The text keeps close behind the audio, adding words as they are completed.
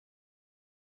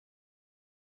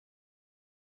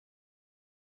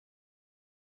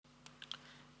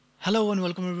Hello and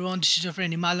welcome everyone, this is your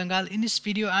friend Himal Dangal. In this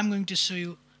video, I'm going to show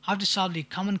you how to solve the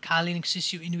common Kali Linux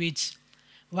issue in which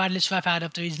wireless Wi-Fi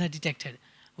adapter is not detected,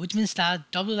 which means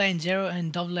that Wlan0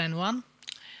 and Wlan1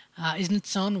 is not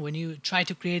shown when you try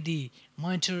to create the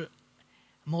monitor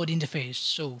mode interface.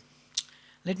 So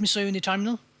let me show you in the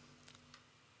terminal.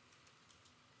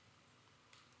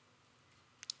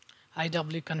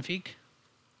 IW config.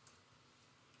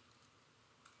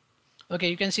 Okay,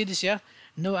 you can see this here.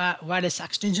 No wireless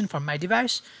extension for my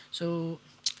device, so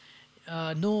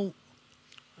no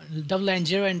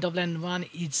Wlan0 and Wlan1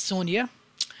 is shown here,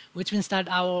 which means that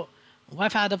our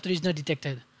Wi-Fi adapter is not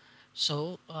detected.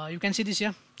 So you can see this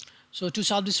here. So to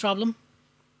solve this problem,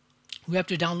 we have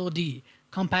to download the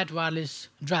Compat wireless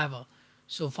driver.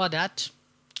 So for that,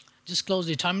 just close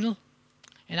the terminal,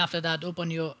 and after that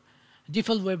open your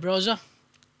default web browser,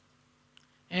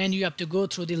 and you have to go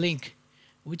through the link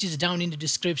which is down in the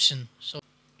description. So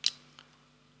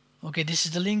okay, this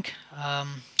is the link.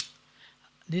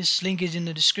 This link is in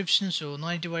the description, so no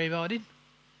need to worry about it.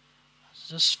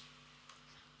 Just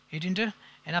hit enter,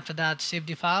 and after that save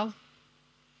the file.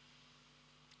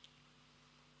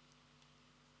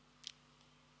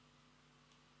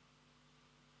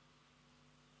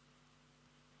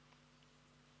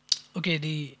 Okay,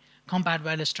 the Compat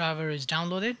wireless driver is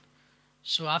downloaded.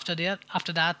 So after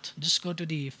that, just go to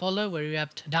the folder where you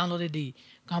have downloaded the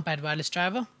Compat wireless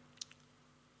driver.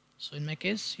 So in my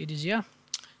case, it is here.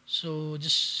 So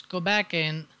just go back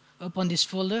and open this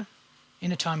folder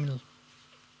in a terminal.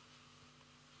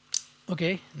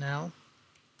 Okay, now,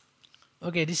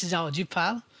 okay, this is our zip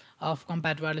file of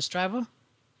Compat wireless driver.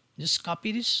 Just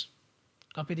copy this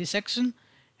section,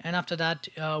 and after that,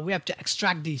 we have to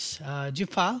extract this zip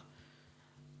file.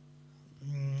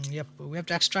 Yep, we have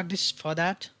to extract this. For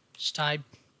that, just type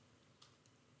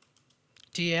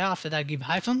TA, after that give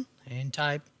hyphen and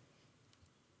type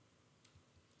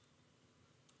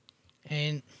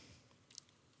and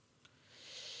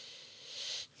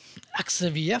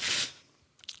XVF,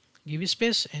 give a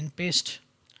space and paste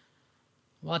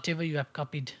whatever you have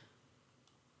copied.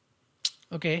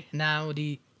 Okay, now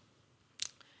the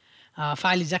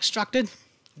file is extracted.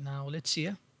 Now let's see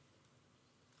here.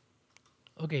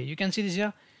 Okay, you can see this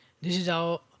here. This is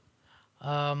our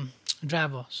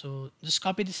driver. So just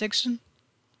copy this section,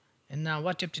 and now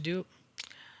what you have to do,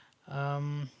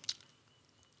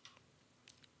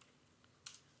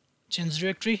 change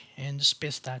directory and just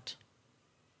paste that.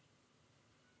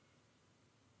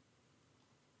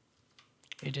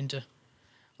 Hit enter.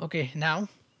 Okay, now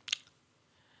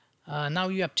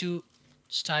you have to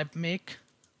type make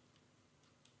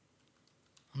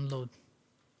unload.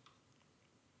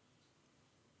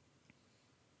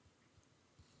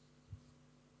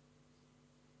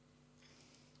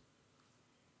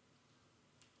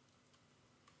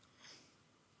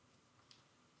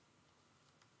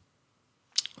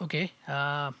 Okay,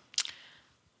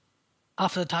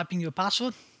 after typing your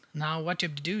password, now what you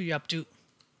have to do, you have to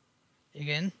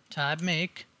again type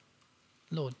make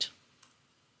load.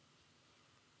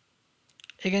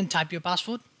 Again type your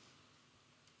password.